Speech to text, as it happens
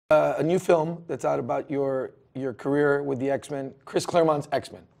A new film that's out about your career with the X-Men, Chris Claremont's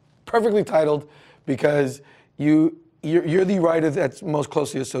X-Men. Perfectly titled because you're the writer that's most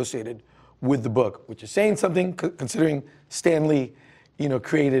closely associated with the book, which is saying something considering Stan Lee,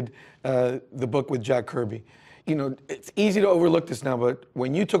 created the book with Jack Kirby. It's easy to overlook this now, but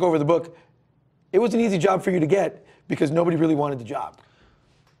when you took over the book, it was an easy job for you to get because nobody really wanted the job.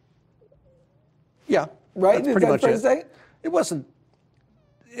 Yeah, right. That's is pretty that much fair it. to say? It wasn't.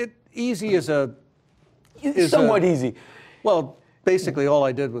 Easy is a. Somewhat easy. Well, basically, all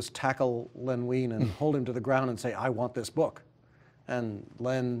I did was tackle Len Wein and hold him to the ground and say, "I want this book," and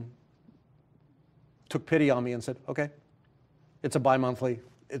Len took pity on me and said, "Okay, it's a bi-monthly.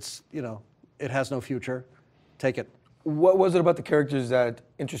 It's it has no future. Take it." What was it about the characters that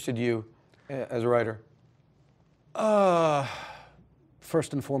interested you as a writer?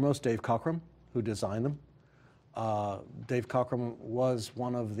 First and foremost, Dave Cockrum, who designed them. Dave Cockrum was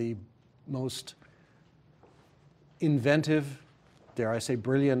one of the most inventive, dare I say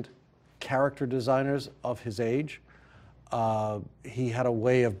brilliant, character designers of his age. He had a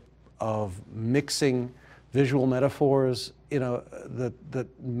way of mixing visual metaphors, that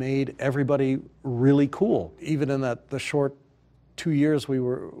made everybody really cool. Even in the short 2 years we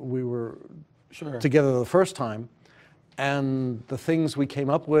were Sure. together the first time, and the things we came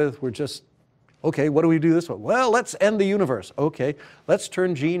up with were just, okay, what do we do this way? Well, let's end the universe. Okay, let's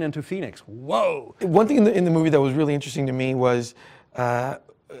turn Jean into Phoenix. Whoa! One thing in the movie that was really interesting to me was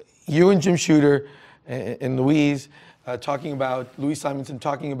you and Jim Shooter and Louise Simonson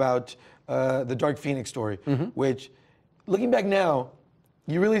talking about the Dark Phoenix story, which, looking back now,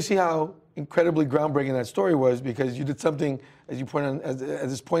 you really see how incredibly groundbreaking that story was because you did something, as you pointed out,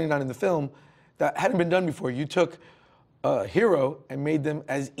 as is pointed out in the film, that hadn't been done before. You took a hero and made them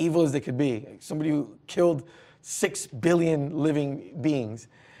as evil as they could be. Somebody who killed 6 billion living beings.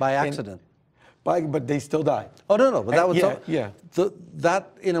 By accident. But they still died. Oh, no, but that was...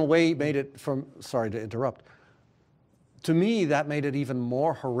 That, in a way, made it sorry to interrupt. To me, that made it even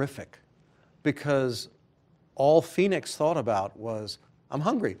more horrific because all Phoenix thought about was, I'm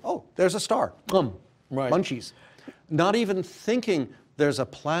hungry. Oh, there's a star. Right. Munchies. Not even thinking there's a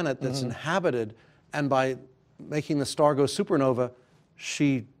planet that's inhabited, and by making the star go supernova,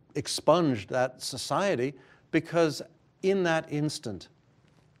 she expunged that society because in that instant,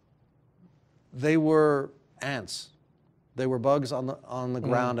 they were ants. They were bugs on the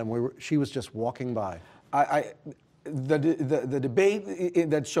ground, and she was just walking by. The debate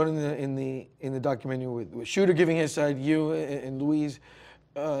that's shown in the documentary with Shooter giving his side, you and Louise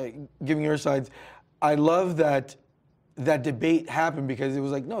giving your sides, I love that debate happened because it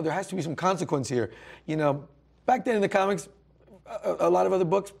was like, no, there has to be some consequence here. Back then in the comics, a lot of other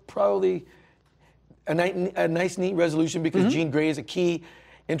books, probably a nice, neat resolution because Jean Grey is a key,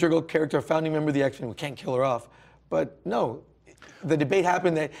 integral character, a founding member of the X-Men. We can't kill her off. But no, the debate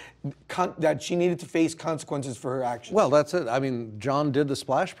happened that she needed to face consequences for her actions. Well, that's it. I mean, John did the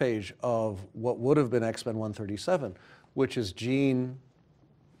splash page of what would have been X-Men 137, which is Jean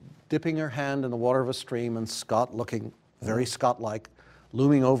dipping her hand in the water of a stream and Scott looking very Scott-like,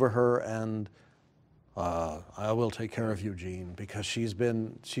 looming over her and, I will take care of you, Jean, because she's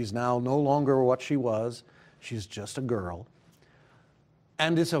now no longer what she was. She's just a girl.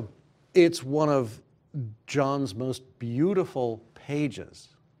 And it's one of John's most beautiful pages.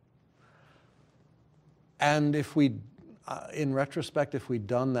 And if we, in retrospect, if we'd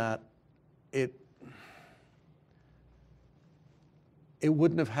done that, it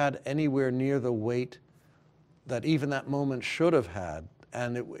wouldn't have had anywhere near the weight that even that moment should have had,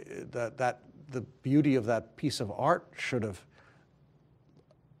 and the beauty of that piece of art should have,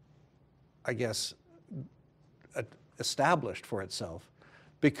 I guess, established for itself,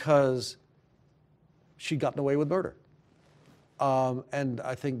 because she'd gotten away with murder. And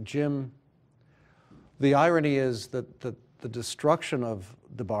I think Jim, the irony is that the destruction of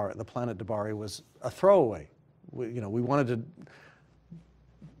D'Bari, the planet D'Bari, was a throwaway. We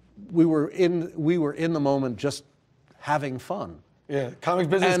were in the moment just having fun. Yeah, comics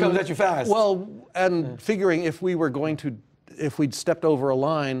business comes at you fast. Well, and figuring if we'd stepped over a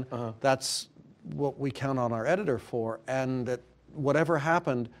line, that's what we count on our editor for, and that whatever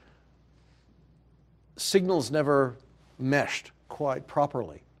happened, signals never meshed quite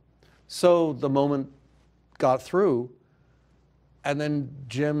properly. So the moment got through, and then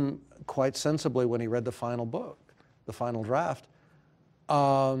Jim, quite sensibly, when he read the final book, the final draft,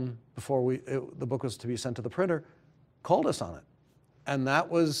 before the book was to be sent to the printer, called us on it. And that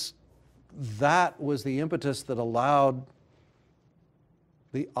was the impetus that allowed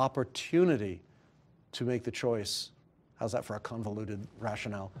the opportunity to make the choice how's that for a convoluted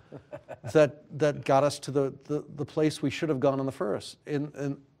rationale, that got us to the place we should have gone in the first,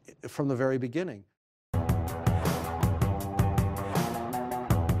 from the very beginning.